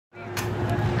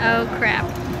Oh crap.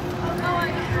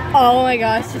 Oh my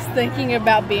gosh, just thinking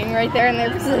about being right there in their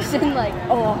position, like,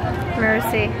 oh.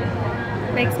 Mercy.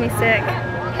 Makes me sick.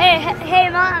 Hey,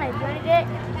 Mom, you wanna get?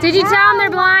 Did you tell them they're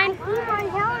blind? I'm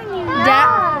telling you.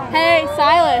 Hey,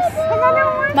 Silas.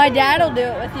 My dad will do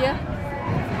it with you.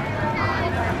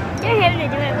 You're here to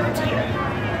do it with you.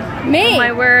 Me? Oh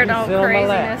my word, oh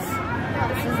craziness.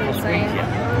 This is insane.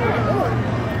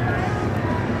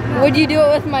 Would you do it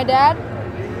with my dad?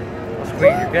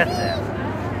 Squeeze your guts out.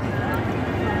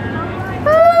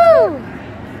 Woo!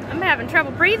 I'm having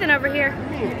trouble breathing over here.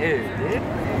 What are you doing, dude?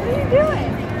 What are you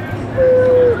doing?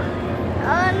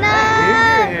 Oh no!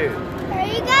 There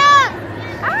you go!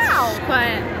 Ow!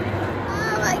 Quiet.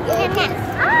 Oh my goodness!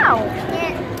 Ow!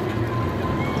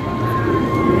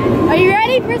 Are you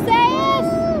ready, Perseus?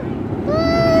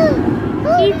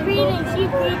 She's breathing, she's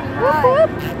breathing.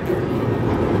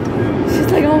 She's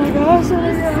like, oh my gosh, what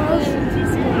is this?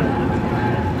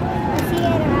 I see it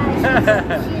in her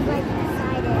eyes. She's like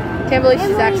excited. Can't believe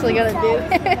she's actually gonna do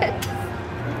it.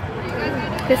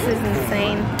 This is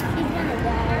insane.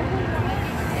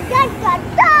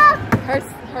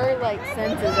 Her like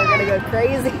senses are gonna go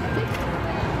crazy.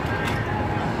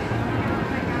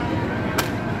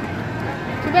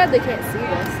 Too bad they can't see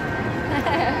this.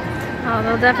 Oh,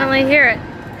 they'll definitely hear it.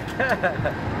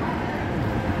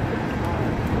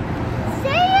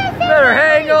 Better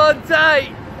hang on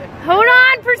tight. Hold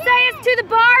on, Perseus, to the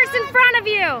bars in front of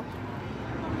you.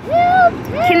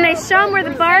 Can they show them where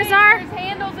the bars are? There's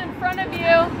handles in front of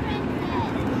you.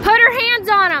 Put her hands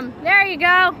on them. There you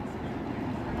go.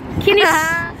 Can you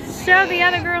show the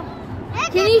other girl?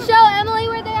 Can you show Emily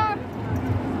where they are?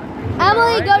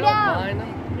 Emily, go down.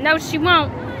 No, she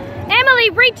won't. Emily,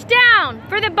 reach down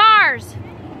for the bars.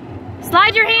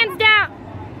 Slide your hands down.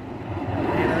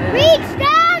 Reach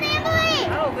down, Emily! I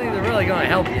don't think they're really going to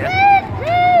help you.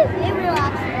 They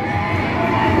relax.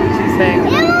 She's saying.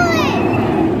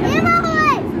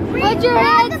 Emily! Put your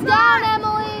heads down,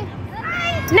 Emily.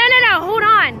 No, hold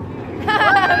on.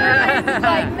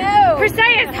 Like, no.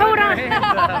 Perseus, hold on.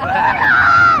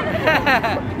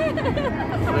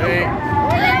 Sweet.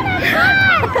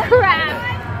 Crap.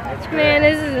 Man,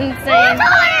 this is insane.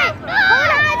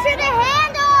 Hold on to the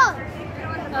handle!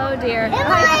 Oh dear.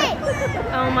 Emily!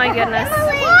 Oh my goodness.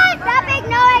 Emily! Stop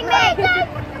ignoring me!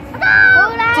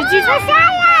 Hold on! Did you just say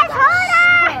yes? Hold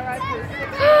on!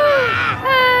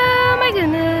 Oh my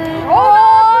goodness.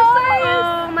 Oh,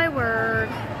 Oh my word.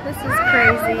 This is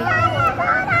crazy.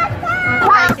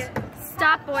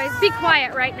 Stop, boys. Be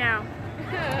quiet right now.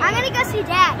 I'm gonna go see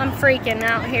Dad. I'm freaking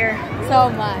out here. so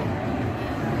much.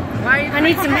 I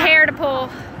need some hair to pull.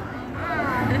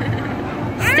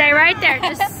 Stay right there.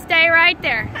 Just stay right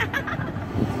there.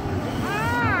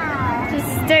 Just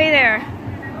stay there.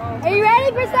 Are you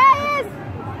ready, Perseus?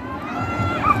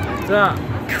 What's up?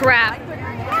 Crap.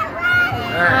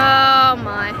 Alright. Oh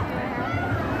my.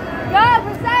 Go,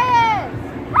 Perseus!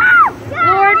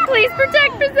 Lord, please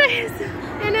protect Perseus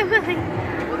and Emily.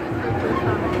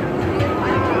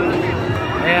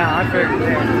 Yeah, I figured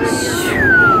that.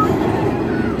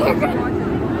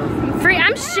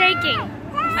 I'm shaking.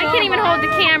 I can't even hold the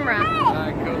camera.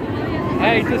 Alright, cool.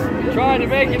 Hey, just trying to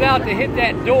make it out to hit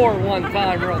that door one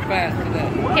time real fast today.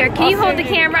 Here, can you hold the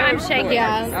camera? I'm shaking.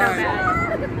 Yeah. So Alright.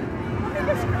 bad.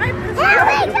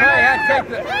 Hey, I take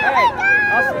the. Hey,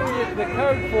 I'll send you the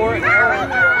code for it.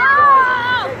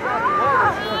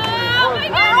 Oh my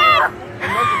goodness!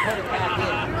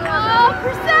 Oh,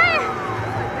 Perseus!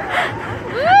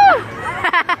 Woo!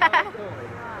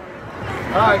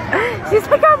 Alright. She's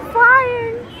like, I'm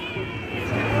flying.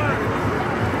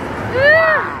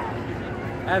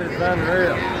 That is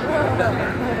unreal.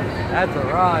 That's a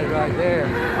ride right there.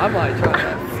 I might try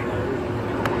that.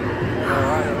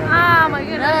 Oh my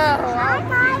goodness.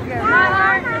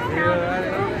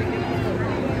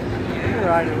 You can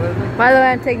ride it with me. By the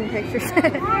way, I'm taking pictures.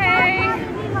 Hey.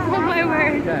 Oh my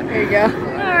word. Okay. There you go.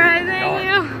 Alright, thank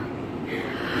you.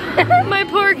 My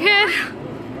poor kid.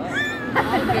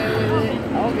 I'll go with it.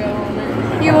 I'll go on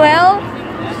it. You will?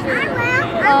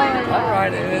 I'll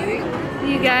ride it with you.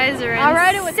 You guys are I'll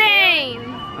ride it with insane.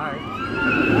 Alright.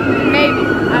 Maybe. I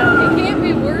don't know. It can't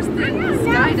be worse than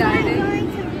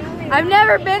skydiving. I've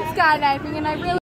never been skydiving and I really